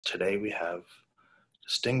Today we have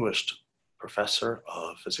distinguished professor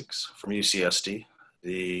of physics from UCSD,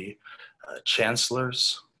 the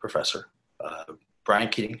Chancellor's professor, Brian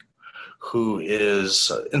Keating, who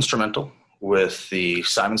is instrumental with the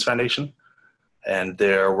Simons Foundation and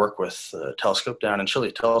their work with the telescope down in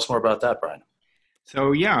Chile. Tell us more about that, Brian.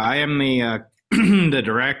 So yeah, I am the the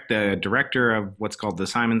director of what's called the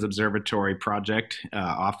Simons Observatory Project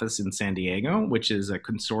office in San Diego, which is a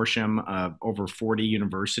consortium of over 40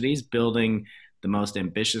 universities building the most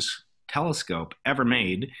ambitious telescope ever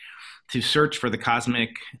made to search for the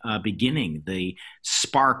cosmic beginning, the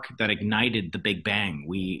spark that ignited the Big Bang.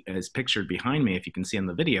 We, as pictured behind me, if you can see in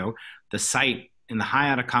the video, the site in the high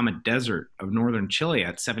Atacama Desert of northern Chile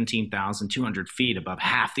at 17,200 feet above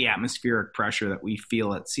half the atmospheric pressure that we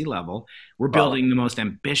feel at sea level. We're building the most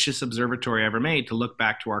ambitious observatory ever made to look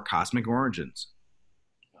back to our cosmic origins.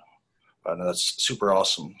 That's super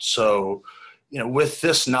awesome. So, with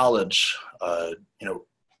this knowledge,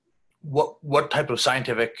 what type of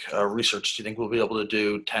scientific research do you think we'll be able to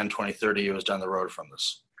do 10, 20, 30 years down the road from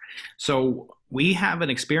this? So we have an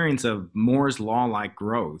experience of Moore's law-like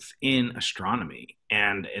growth in astronomy,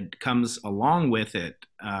 and it comes along with it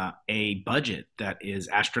a budget that is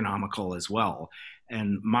astronomical as well.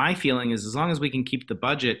 And my feeling is as long as we can keep the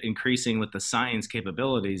budget increasing with the science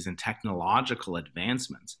capabilities and technological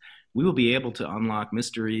advancements, we will be able to unlock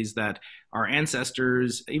mysteries that our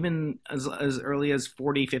ancestors, even as early as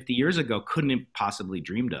 40, 50 years ago, couldn't have possibly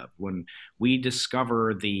dreamed of. When we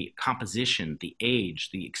discover the composition, the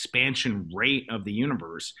age, the expansion rate of the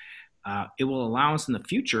universe, it will allow us in the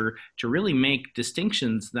future to really make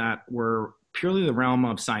distinctions that were purely the realm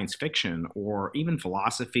of science fiction or even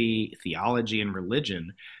philosophy, theology, and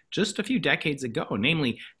religion just a few decades ago.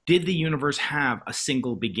 Namely, did the universe have a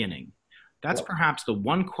single beginning? That's perhaps the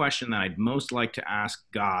one question that I'd most like to ask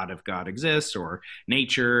God, if God exists, or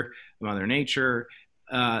nature, Mother Nature,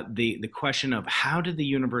 the question of how did the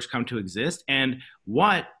universe come to exist, and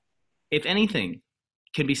what, if anything,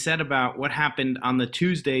 can be said about what happened on the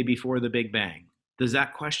Tuesday before the Big Bang? Does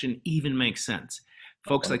that question even make sense?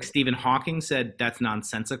 Folks like Stephen Hawking said that's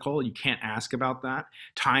nonsensical. You can't ask about that.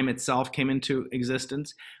 Time itself came into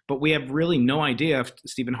existence. But we have really no idea if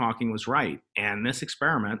Stephen Hawking was right. And this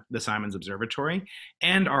experiment, the Simons Observatory,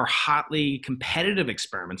 and our hotly competitive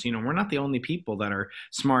experiments, we're not the only people that are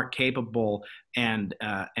smart, capable, and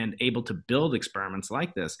able to build experiments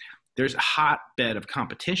like this. There's a hotbed of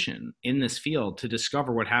competition in this field to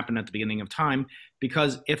discover what happened at the beginning of time,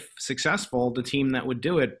 because if successful, the team that would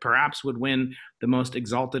do it perhaps would win the most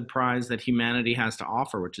exalted prize that humanity has to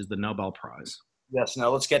offer, which is the Nobel Prize. Yes,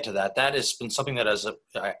 now let's get to that. That has been something that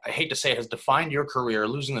I hate to say, has defined your career,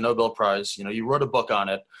 losing the Nobel Prize. You wrote a book on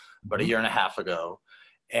it about a year and a half ago,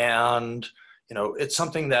 and it's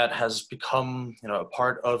something that has become a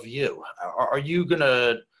part of you. Are you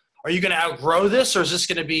gonna outgrow this, or is this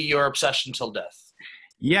going to be your obsession till death?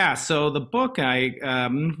 Yeah, so the book, I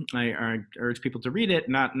urge people to read it,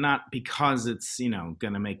 not because it's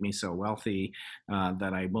going to make me so wealthy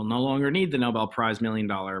that I will no longer need the Nobel Prize $1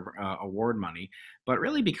 million award money, but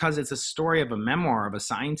really because it's a story of a memoir of a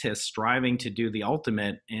scientist striving to do the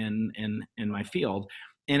ultimate in my field.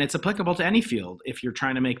 And it's applicable to any field. If you're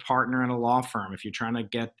trying to make partner in a law firm, if you're trying to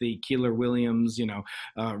get the Keeler Williams,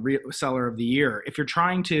 seller of the year, if you're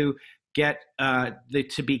trying to get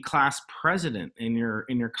to be class president in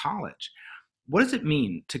your college, what does it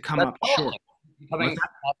mean to come up short? Becoming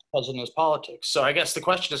class president is politics. So I guess the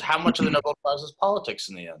question is, how much of the Nobel Prize is politics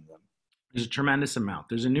in the end, then? There's a tremendous amount.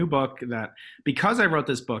 There's a new book that, because I wrote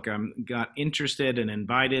this book, I got interested and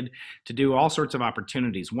invited to do all sorts of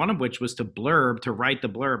opportunities, one of which was to write the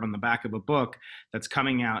blurb on the back of a book that's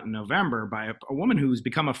coming out in November by a woman who's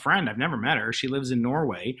become a friend. I've never met her. She lives in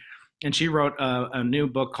Norway, and she wrote a new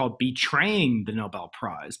book called Betraying the Nobel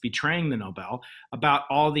Prize, Betraying the Nobel, about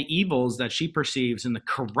all the evils that she perceives in the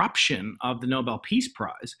corruption of the Nobel Peace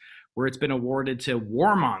Prize, where it's been awarded to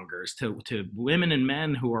warmongers, to women and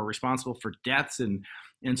men who are responsible for deaths and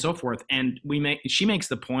so forth. And she makes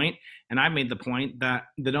the point, and I've made the point, that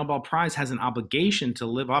the Nobel Prize has an obligation to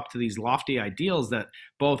live up to these lofty ideals that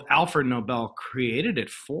both Alfred Nobel created it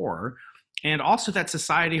for, and also that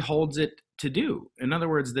society holds it to do. In other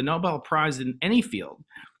words, the Nobel Prize in any field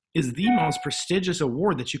is the most prestigious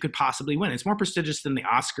award that you could possibly win. It's more prestigious than the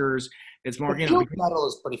Oscars. It's more, the field medal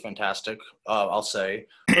is pretty fantastic, I'll say.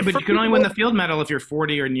 But you can only win the field medal if you're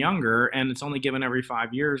 40 or younger, and it's only given every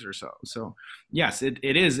 5 years or so. So yes, it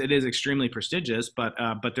is extremely prestigious, but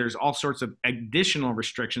there's all sorts of additional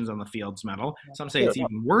restrictions on the Fields Medal. Some say it's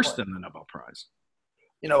even worse than the Nobel Prize.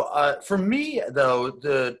 For me, though,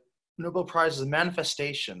 the Nobel Prize is a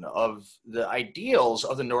manifestation of the ideals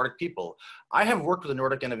of the Nordic people. I have worked with the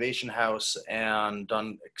Nordic Innovation House and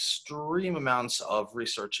done extreme amounts of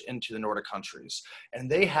research into the Nordic countries. And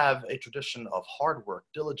they have a tradition of hard work,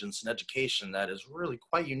 diligence, and education that is really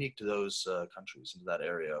quite unique to those countries and to that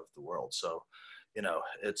area of the world. So,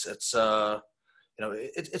 it's a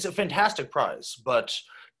fantastic prize. But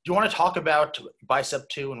do you want to talk about Bicep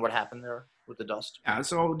 2 and what happened there with the dust? Yeah,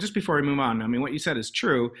 so just before we move on, I mean, what you said is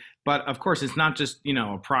true, but of course it's not just,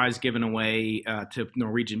 a prize given away to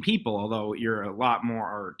Norwegian people, although you're a lot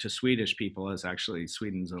more to Swedish people, as actually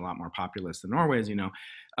Sweden's a lot more populous than Norway, as you know.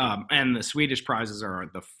 And the Swedish prizes are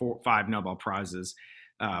the 5 Nobel Prizes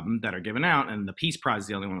that are given out, and the Peace Prize is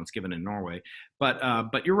the only one that's given in Norway.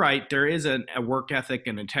 But you're right, there is a work ethic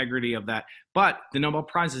and integrity of that. But the Nobel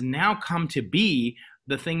Prize has now come to be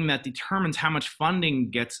the thing that determines how much funding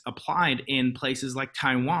gets applied in places like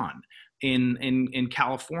Taiwan, in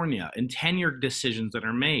California, in tenure decisions that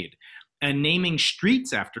are made, and naming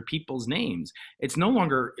streets after people's names. It's no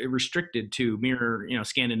longer restricted to mere,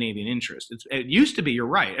 Scandinavian interest. It used to be, you're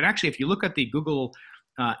right. And actually, if you look at the Google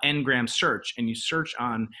Ngram search and you search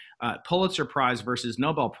on Pulitzer Prize versus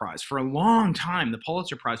Nobel Prize, for a long time, the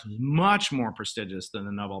Pulitzer Prize was much more prestigious than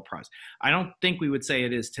the Nobel Prize. I don't think we would say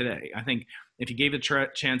it is today. I think if you gave a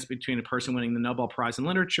chance between a person winning the Nobel Prize in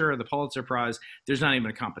literature or the Pulitzer Prize, there's not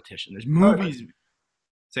even a competition. There's movies.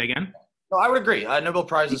 Say again? No, I would agree. Nobel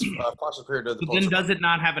Prize is far superior to the Pulitzer. Then does it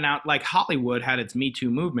not have like Hollywood had its Me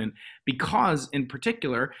Too movement, because in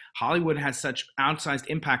particular, Hollywood has such outsized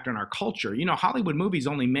impact on our culture. Hollywood movies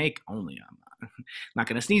only make, I'm not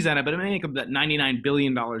going to sneeze at it, but it may make about $99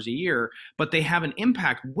 billion a year, but they have an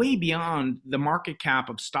impact way beyond the market cap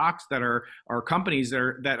of stocks that are companies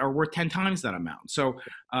that are worth 10 times that amount. So,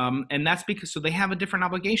 and that's because, so they have a different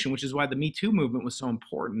obligation, which is why the Me Too movement was so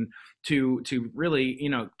important to really,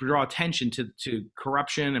 draw attention to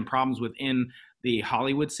corruption and problems within the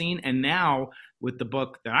Hollywood scene. And now with the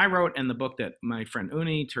book that I wrote and the book that my friend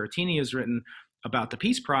Uni Turretini has written about the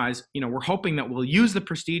Peace Prize, we're hoping that we'll use the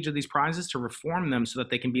prestige of these prizes to reform them so that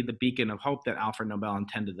they can be the beacon of hope that Alfred Nobel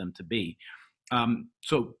intended them to be.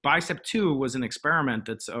 So Bicep 2 was an experiment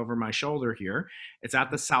that's over my shoulder here. It's at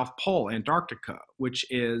the South Pole, Antarctica, which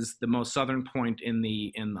is the most southern point on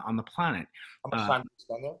the planet. How much time did you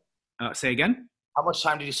spend there? Say again? How much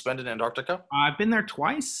time did you spend in Antarctica? I've been there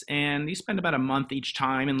twice, and you spend about a month each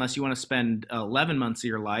time, unless you want to spend 11 months of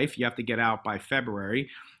your life. You have to get out by February.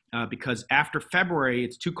 Because after February,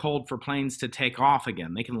 it's too cold for planes to take off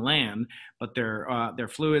again. They can land, but their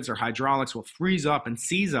fluids or hydraulics will freeze up and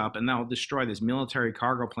seize up, and that will destroy these military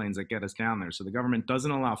cargo planes that get us down there. So the government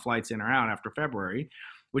doesn't allow flights in or out after February,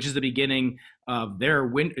 which is the beginning of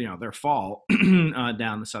their their fall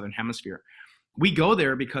down the southern hemisphere. We go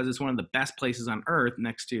there because it's one of the best places on Earth,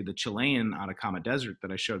 next to the Chilean Atacama Desert that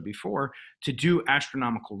I showed before, to do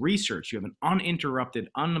astronomical research. You have an uninterrupted,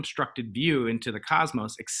 unobstructed view into the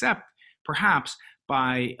cosmos, except perhaps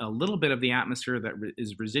by a little bit of the atmosphere that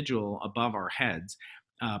is residual above our heads.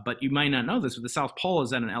 But you might not know this, but the South Pole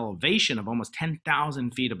is at an elevation of almost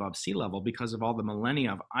 10,000 feet above sea level because of all the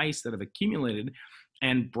millennia of ice that have accumulated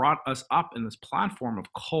and brought us up in this platform of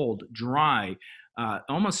cold, dry,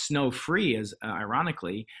 almost snow-free, as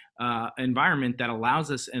ironically, environment that allows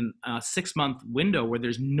us in a 6-month window where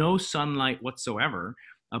there's no sunlight whatsoever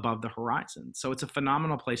above the horizon. So it's a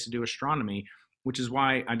phenomenal place to do astronomy, which is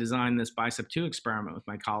why I designed this Bicep 2 experiment with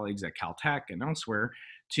my colleagues at Caltech and elsewhere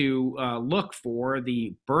to look for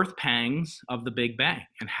the birth pangs of the Big Bang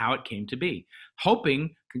and how it came to be.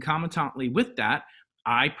 Hoping, concomitantly with that,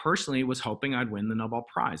 I personally was hoping I'd win the Nobel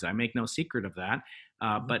Prize. I make no secret of that.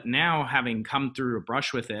 But now, having come through a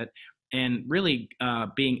brush with it and really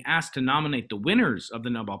being asked to nominate the winners of the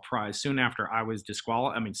Nobel Prize soon after I was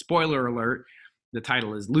disqualified, spoiler alert, the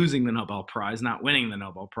title is Losing the Nobel Prize, not winning the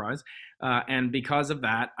Nobel Prize. And because of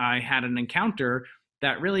that, I had an encounter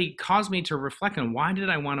that really caused me to reflect on, why did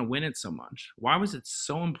I want to win it so much? Why was it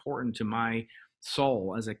so important to my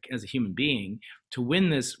soul as a human being to win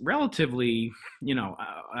this relatively,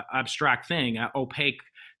 abstract thing, opaque,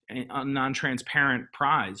 non-transparent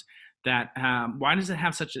prize? That why did it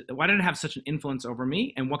have such an influence over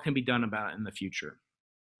me, and what can be done about it in the future?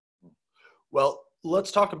 Well,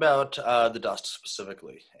 let's talk about the dust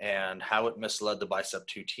specifically and how it misled the Bicep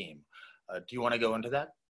 2 team. Do you want to go into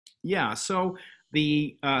that? Yeah. So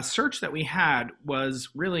the search that we had was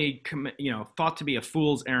really, thought to be a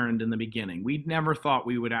fool's errand in the beginning. We never thought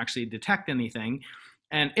we would actually detect anything.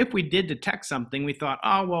 And if we did detect something, we thought,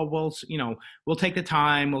 oh, well, we'll take the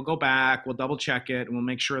time, we'll go back, we'll double check it, and we'll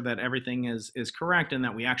make sure that everything is correct and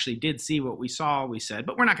that we actually did see what we saw, we said,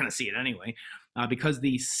 but we're not going to see it anyway. because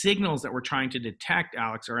the signals that we're trying to detect,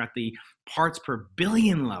 Alex, are at the parts per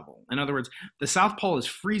billion level. In other words, the South Pole is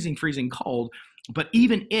freezing cold, but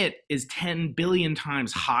even it is 10 billion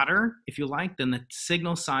times hotter, if you like, than the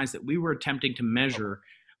signal size that we were attempting to measure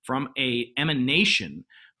from a emanation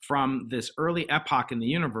from this early epoch in the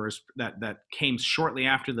universe that came shortly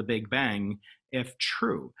after the Big Bang, if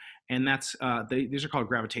true. And that's these are called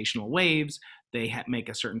gravitational waves. They make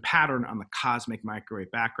a certain pattern on the cosmic microwave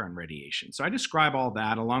background radiation. So I describe all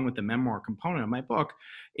that, along with the memoir component of my book,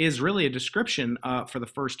 is really a description for the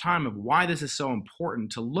first time of why this is so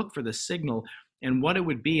important to look for the signal and what it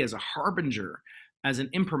would be as a harbinger, as an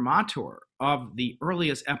imprimatur of the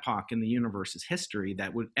earliest epoch in the universe's history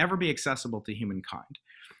that would ever be accessible to humankind.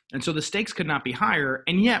 And so the stakes could not be higher,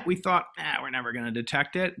 and yet we thought, we're never going to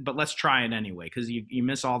detect it, but let's try it anyway, because you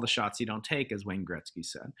miss all the shots you don't take, as Wayne Gretzky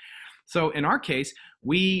said. So in our case,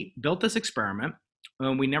 we built this experiment.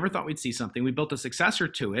 We never thought we'd see something. We built a successor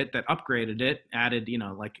to it that upgraded it, added,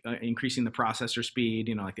 increasing the processor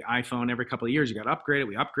speed, like the iPhone. Every couple of years, you got to upgrade it.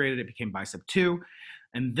 We upgraded it. It became Bicep 2.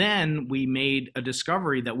 And then we made a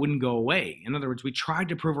discovery that wouldn't go away. In other words, we tried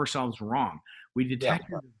to prove ourselves wrong. We detected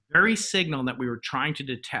the very signal that we were trying to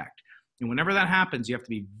detect. And whenever that happens, you have to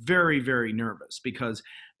be very, very nervous, because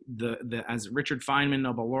as Richard Feynman,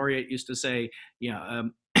 Nobel laureate, used to say, you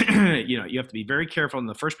have to be very careful. And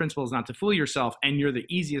the first principle is not to fool yourself. And you're the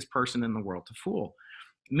easiest person in the world to fool.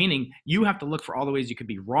 Meaning you have to look for all the ways you could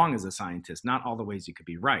be wrong as a scientist, not all the ways you could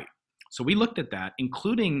be right. So we looked at that,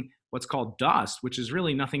 including what's called dust, which is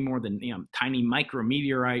really nothing more than tiny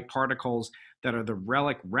micrometeorite particles that are the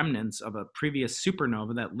relic remnants of a previous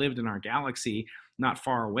supernova that lived in our galaxy, not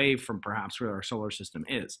far away from perhaps where our solar system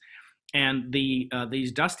is. And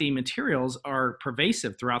these dusty materials are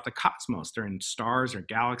pervasive throughout the cosmos. They're in stars or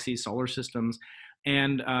galaxies, solar systems.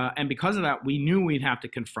 And because of that, we knew we'd have to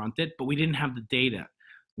confront it, but we didn't have the data.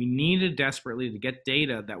 We needed desperately to get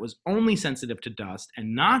data that was only sensitive to dust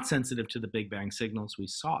and not sensitive to the Big Bang signals we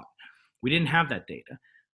sought. We didn't have that data.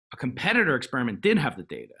 A competitor experiment did have the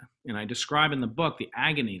data. And I describe in the book the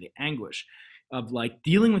agony, the anguish of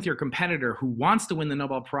dealing with your competitor who wants to win the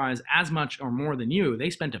Nobel Prize as much or more than you. They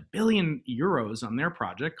spent €1 billion on their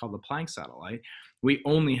project called the Planck satellite. We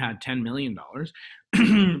only had $10 million,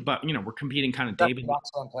 but we're competing kind of David.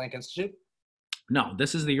 That's on Planck Institute? No,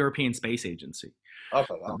 this is the European Space Agency.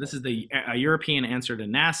 Okay. So this is the European answer to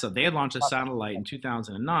NASA. They had launched a satellite in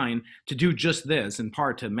 2009 to do just this, in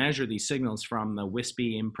part to measure these signals from the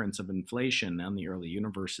wispy imprints of inflation on the early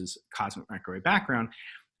universe's cosmic microwave background.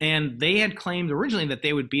 And they had claimed originally that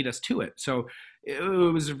they would beat us to it. So it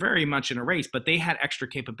was very much in a race, but they had extra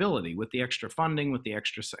capability with the extra funding, with the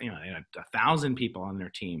extra, they had 1,000 people on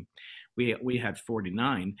their team. We had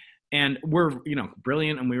 49. And we're,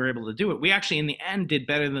 brilliant, and we were able to do it. We actually, in the end, did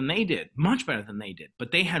better than they did, much better than they did.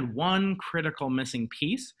 But they had one critical missing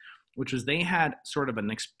piece, which was they had sort of an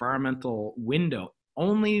experimental window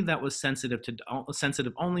only that was sensitive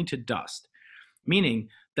only to dust, meaning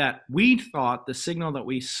that we thought the signal that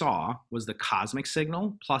we saw was the cosmic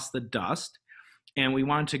signal plus the dust, and we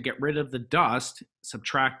wanted to get rid of the dust,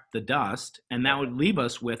 subtract the dust, and that would leave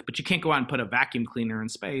us with, but you can't go out and put a vacuum cleaner in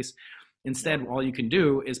space. Instead, all you can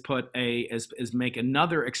do is make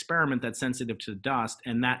another experiment that's sensitive to dust,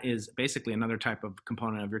 and that is basically another type of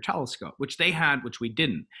component of your telescope, which they had, which we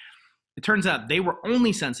didn't. It turns out they were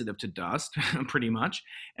only sensitive to dust, pretty much,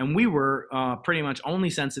 and we were pretty much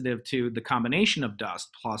only sensitive to the combination of dust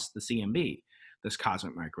plus the CMB, this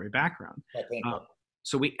cosmic microwave background.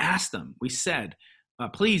 So we asked them. We said,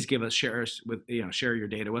 please share your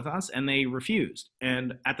data with us, and they refused.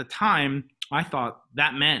 And at the time, I thought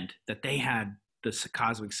that meant that they had this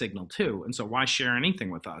cosmic signal too, and so why share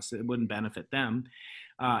anything with us? It wouldn't benefit them.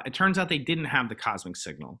 It turns out they didn't have the cosmic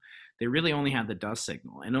signal. They really only had the dust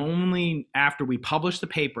signal. And only after we published the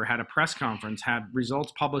paper, had a press conference, had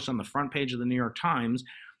results published on the front page of the New York Times,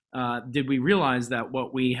 did we realize that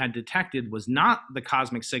what we had detected was not the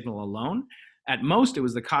cosmic signal alone. At most, it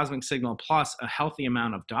was the cosmic signal plus a healthy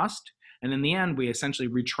amount of dust. And in the end, we essentially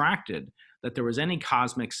retracted that there was any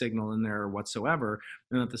cosmic signal in there whatsoever,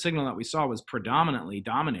 and that the signal that we saw was predominantly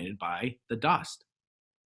dominated by the dust.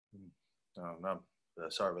 Oh, no.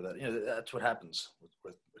 Sorry about that. That's what happens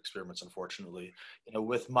with experiments, unfortunately.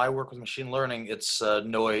 With my work with machine learning, it's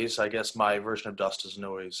noise. I guess my version of dust is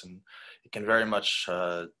noise, and it can very much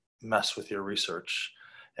mess with your research.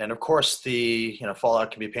 And of course, the fallout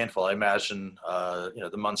can be painful. I imagine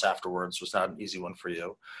the months afterwards was not an easy one for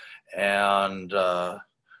you, and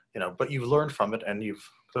but you've learned from it, and you've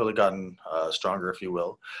clearly gotten stronger, if you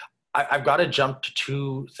will. I've got to jump to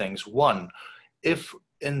two things. One, if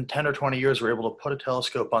in 10 or 20 years we're able to put a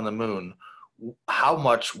telescope on the moon, how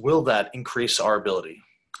much will that increase our ability?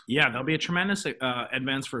 Yeah, there'll be a tremendous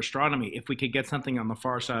advance for astronomy if we could get something on the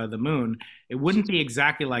far side of the moon. It wouldn't be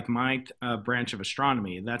exactly like my branch of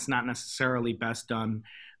astronomy. That's not necessarily best done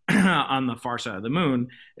on the far side of the moon.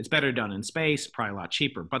 It's better done in space, probably a lot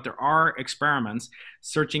cheaper. But there are experiments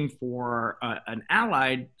searching for an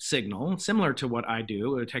allied signal, similar to what I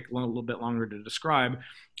do. It would take a little bit longer to describe,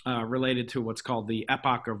 related to what's called the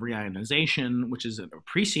epoch of reionization, which is a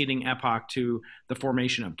preceding epoch to the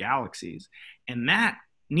formation of galaxies. And that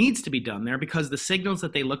needs to be done there because the signals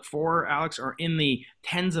that they look for, Alex, are in the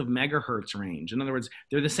tens of megahertz range. In other words,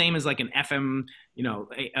 they're the same as like an FM,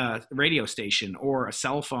 radio station or a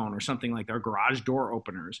cell phone or something like their garage door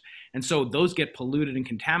openers. And so those get polluted and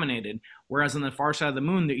contaminated, whereas on the far side of the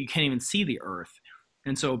moon, you can't even see the Earth.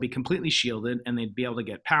 And so it would be completely shielded, and they'd be able to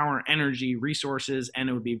get power, energy, resources, and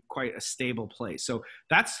it would be quite a stable place. So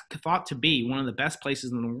that's thought to be one of the best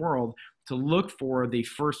places in the world to look for the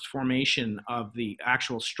first formation of the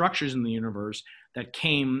actual structures in the universe that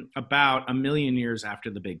came about 1 million years after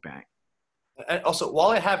the Big Bang. And also, while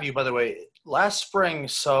I have you, by the way, last spring,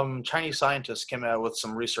 some Chinese scientists came out with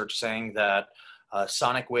some research saying that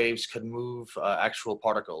sonic waves could move actual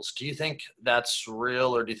particles. Do you think that's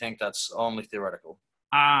real, or do you think that's only theoretical?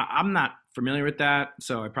 I'm not familiar with that,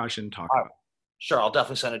 so I probably shouldn't talk about it. Sure, I'll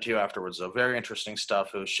definitely send it to you afterwards. So very interesting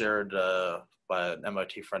stuff. It was shared by an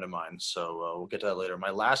MIT friend of mine. So we'll get to that later. My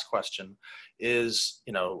last question is,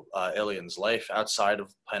 aliens, life outside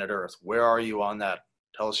of planet Earth. Where are you on that?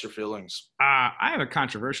 Tell us your feelings. I have a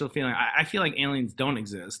controversial feeling. I feel like aliens don't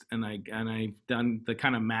exist, and I've done the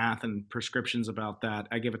kind of math and prescriptions about that.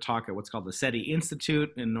 I gave a talk at what's called the SETI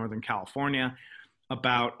Institute in Northern California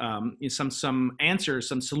about some answers,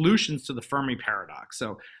 some solutions to the Fermi paradox.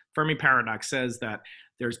 So Fermi paradox says that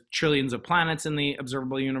there's trillions of planets in the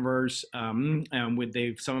observable universe, and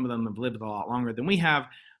some of them have lived a lot longer than we have.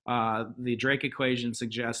 The Drake equation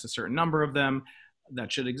suggests a certain number of them that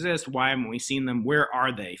should exist. Why haven't we seen them? Where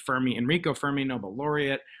are they? Enrico Fermi, Nobel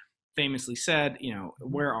laureate, famously said,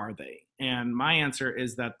 where are they? And my answer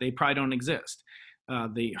is that they probably don't exist.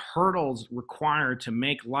 The hurdles required to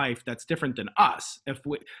make life that's different than us. If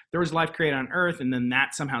there was life created on Earth and then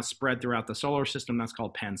that somehow spread throughout the solar system, that's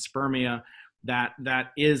called panspermia.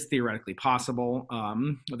 That is theoretically possible.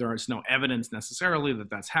 There is no evidence necessarily that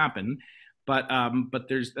that's happened, but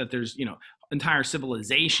there's entire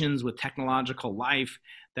civilizations with technological life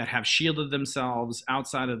that have shielded themselves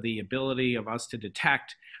outside of the ability of us to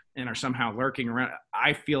detect and are somehow lurking around.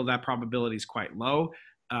 I feel that probability is quite low.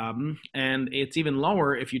 And it's even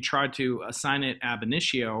lower if you try to assign it ab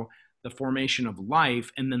initio, the formation of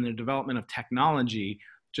life, and then the development of technology,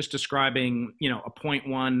 just describing, a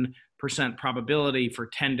 0.1% probability for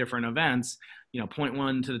 10 different events,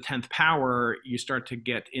 0.1 to the 10th power, you start to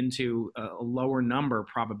get into a lower number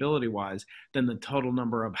probability wise than the total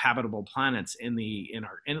number of habitable planets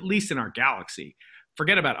at least in our galaxy.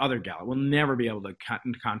 Forget about other galaxies. We'll never be able to cut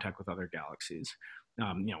into contact with other galaxies.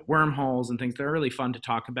 Wormholes and things. They're really fun to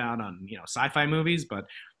talk about on, sci-fi movies, but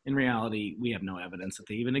in reality, we have no evidence that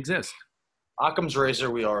they even exist. Occam's razor,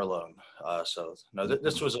 we are alone.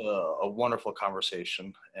 This was a wonderful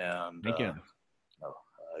conversation, and thank you.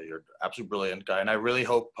 You're an absolutely brilliant guy, and I really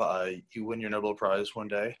hope you win your Nobel Prize one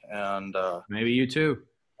day. And maybe you too.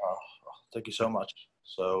 Thank you so much.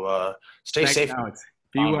 So stay safe. Alex.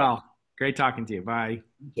 Be well. Great talking to you. Bye.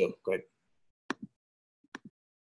 You too. Great.